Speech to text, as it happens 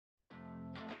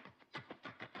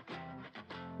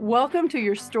Welcome to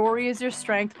Your Story is Your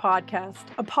Strength podcast,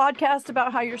 a podcast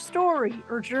about how your story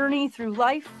or journey through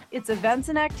life, its events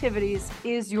and activities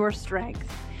is your strength.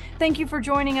 Thank you for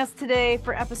joining us today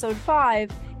for episode 5,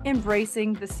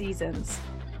 Embracing the Seasons.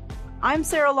 I'm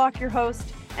Sarah Locke, your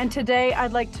host, and today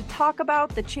I'd like to talk about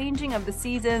the changing of the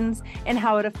seasons and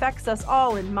how it affects us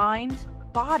all in mind,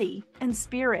 body, and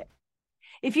spirit.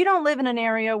 If you don't live in an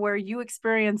area where you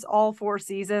experience all 4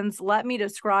 seasons, let me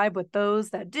describe what those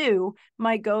that do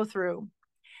might go through.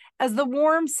 As the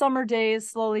warm summer days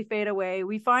slowly fade away,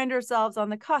 we find ourselves on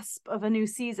the cusp of a new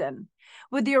season.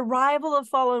 With the arrival of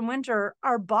fall and winter,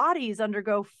 our bodies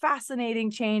undergo fascinating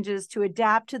changes to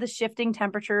adapt to the shifting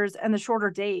temperatures and the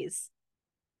shorter days.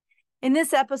 In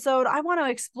this episode, I want to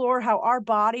explore how our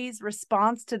body's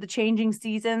response to the changing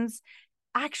seasons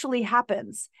actually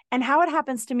happens and how it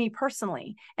happens to me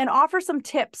personally, and offer some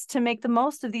tips to make the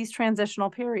most of these transitional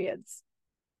periods.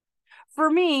 For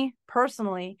me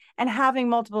personally, and having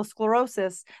multiple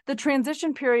sclerosis, the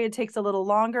transition period takes a little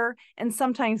longer and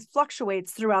sometimes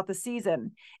fluctuates throughout the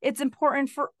season. It's important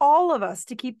for all of us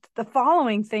to keep the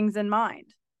following things in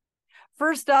mind.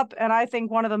 First up, and I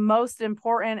think one of the most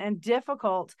important and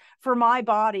difficult for my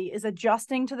body, is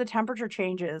adjusting to the temperature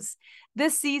changes.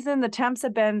 This season, the temps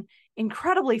have been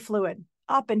incredibly fluid,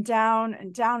 up and down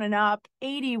and up,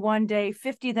 80 one day,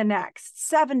 50 the next,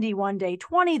 70 one day,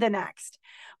 20 the next.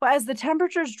 But as the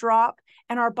temperatures drop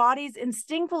and our bodies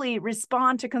instinctively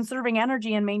respond to conserving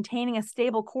energy and maintaining a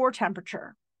stable core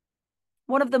temperature.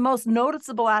 One of the most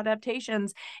noticeable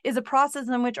adaptations is a process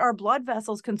in which our blood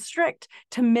vessels constrict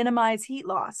to minimize heat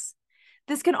loss.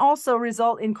 This can also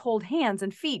result in cold hands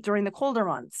and feet during the colder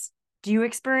months. Do you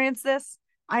experience this?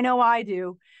 I know I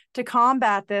do. To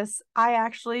combat this, I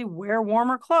actually wear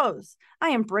warmer clothes. I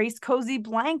embrace cozy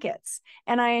blankets,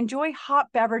 and I enjoy hot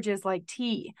beverages like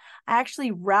tea. I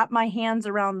actually wrap my hands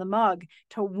around the mug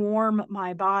to warm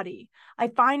my body. I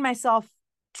find myself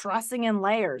dressing in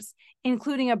layers,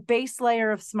 including a base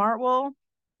layer of smart wool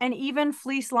and even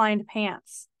fleece-lined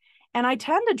pants. And I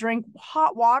tend to drink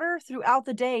hot water throughout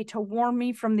the day to warm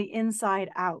me from the inside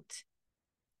out.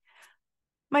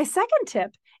 My second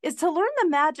tip is to learn the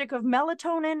magic of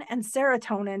melatonin and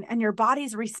serotonin and your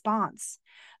body's response.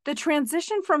 The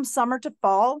transition from summer to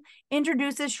fall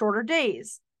introduces shorter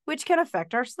days, which can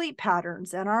affect our sleep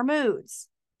patterns and our moods.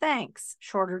 Thanks,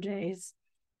 shorter days.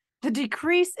 The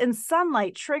decrease in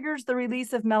sunlight triggers the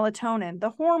release of melatonin, the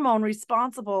hormone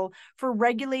responsible for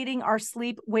regulating our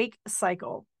sleep-wake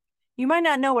cycle. You might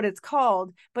not know what it's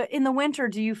called, but in the winter,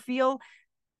 do you feel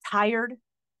tired,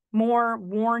 more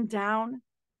worn down?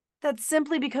 That's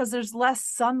simply because there's less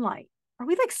sunlight. Are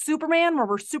we like Superman where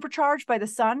we're supercharged by the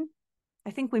sun?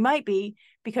 I think we might be,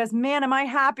 because man, am I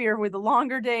happier with the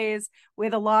longer days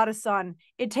with a lot of sun.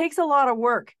 It takes a lot of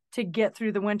work to get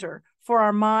through the winter for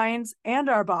our minds and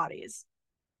our bodies.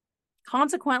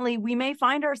 Consequently, we may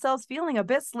find ourselves feeling a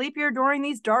bit sleepier during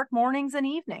these dark mornings and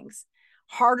evenings,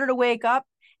 harder to wake up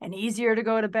and easier to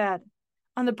go to bed.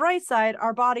 On the bright side,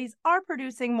 our bodies are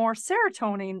producing more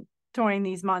serotonin during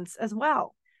these months as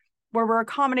well, where we're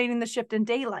accommodating the shift in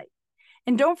daylight.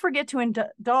 And don't forget to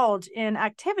indulge in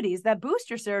activities that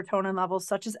boost your serotonin levels,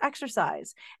 such as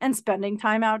exercise and spending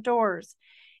time outdoors.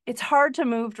 It's hard to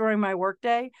move during my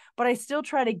workday, but I still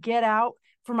try to get out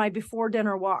for my before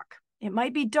dinner walk. It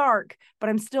might be dark, but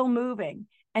I'm still moving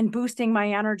and boosting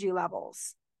my energy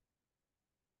levels.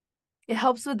 It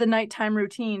helps with the nighttime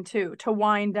routine too, to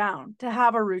wind down, to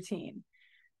have a routine.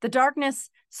 The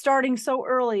darkness starting so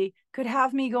early could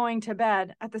have me going to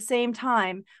bed at the same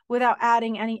time without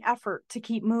adding any effort to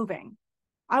keep moving.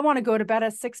 I want to go to bed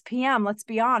at 6 p.m. Let's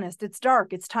be honest. It's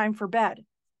dark. It's time for bed.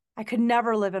 I could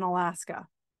never live in Alaska.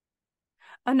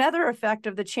 Another effect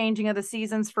of the changing of the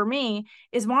seasons for me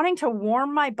is wanting to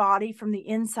warm my body from the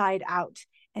inside out.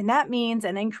 And that means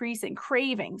an increase in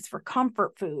cravings for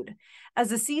comfort food.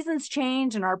 As the seasons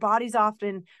change and our bodies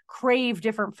often crave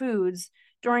different foods,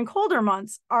 during colder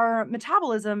months, our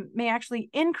metabolism may actually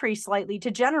increase slightly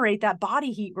to generate that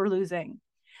body heat we're losing,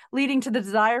 leading to the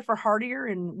desire for heartier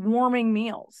and warming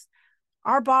meals.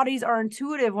 Our bodies are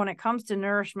intuitive when it comes to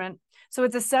nourishment, so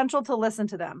it's essential to listen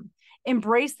to them.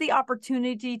 Embrace the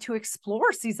opportunity to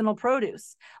explore seasonal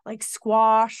produce like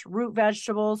squash, root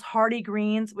vegetables, hardy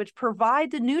greens, which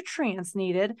provide the nutrients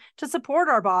needed to support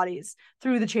our bodies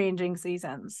through the changing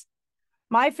seasons.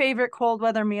 My favorite cold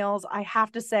weather meals, I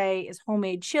have to say, is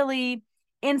homemade chili,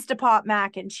 Instapot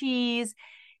mac and cheese,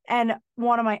 and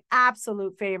one of my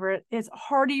absolute favorite is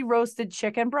hearty roasted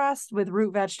chicken breast with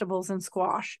root vegetables and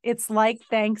squash. It's like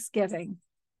Thanksgiving.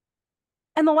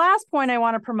 And the last point I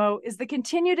want to promote is the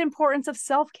continued importance of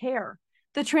self-care.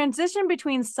 The transition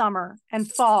between summer and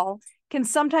fall can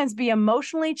sometimes be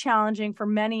emotionally challenging for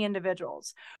many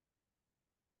individuals.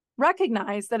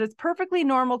 Recognize that it's perfectly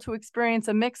normal to experience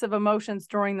a mix of emotions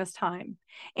during this time.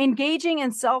 Engaging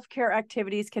in self-care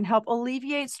activities can help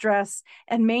alleviate stress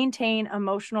and maintain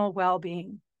emotional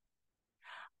well-being.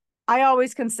 I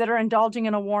always consider indulging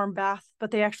in a warm bath,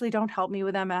 but they actually don't help me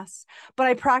with MS. But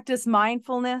I practice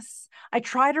mindfulness. I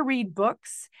try to read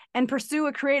books and pursue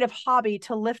a creative hobby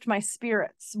to lift my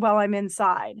spirits while I'm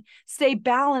inside. Stay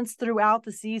balanced throughout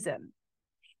the season.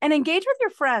 And engage with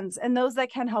your friends and those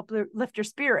that can help lift your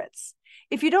spirits.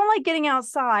 If you don't like getting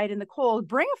outside in the cold,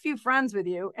 bring a few friends with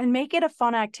you and make it a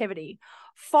fun activity.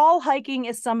 Fall hiking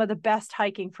is some of the best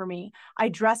hiking for me. I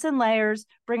dress in layers,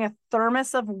 bring a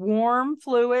thermos of warm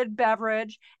fluid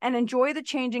beverage, and enjoy the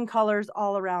changing colors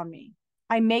all around me.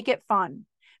 I make it fun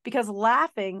because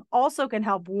laughing also can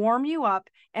help warm you up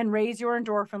and raise your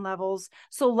endorphin levels.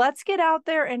 So let's get out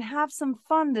there and have some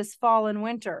fun this fall and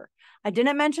winter. I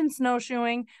didn't mention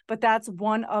snowshoeing, but that's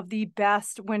one of the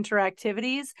best winter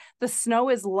activities. The snow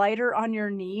is lighter on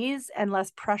your knees and less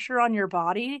pressure on your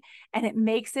body, and it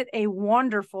makes it a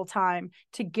wonderful time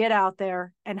to get out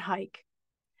there and hike.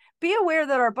 Be aware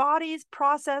that our bodies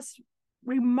process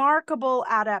remarkable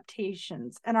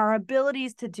adaptations and our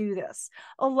abilities to do this,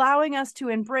 allowing us to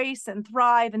embrace and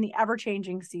thrive in the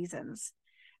ever-changing seasons.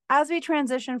 As we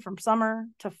transition from summer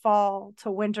to fall to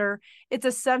winter, it's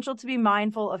essential to be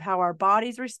mindful of how our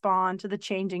bodies respond to the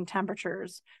changing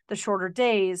temperatures, the shorter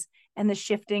days, and the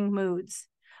shifting moods.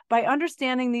 By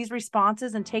understanding these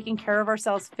responses and taking care of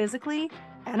ourselves physically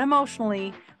and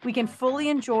emotionally, we can fully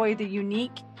enjoy the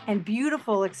unique and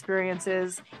beautiful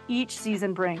experiences each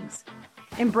season brings.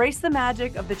 Embrace the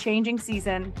magic of the changing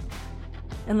season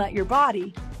and let your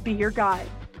body be your guide.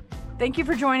 Thank you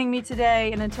for joining me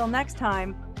today, and until next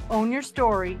time, own your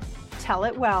story, tell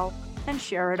it well, and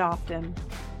share it often.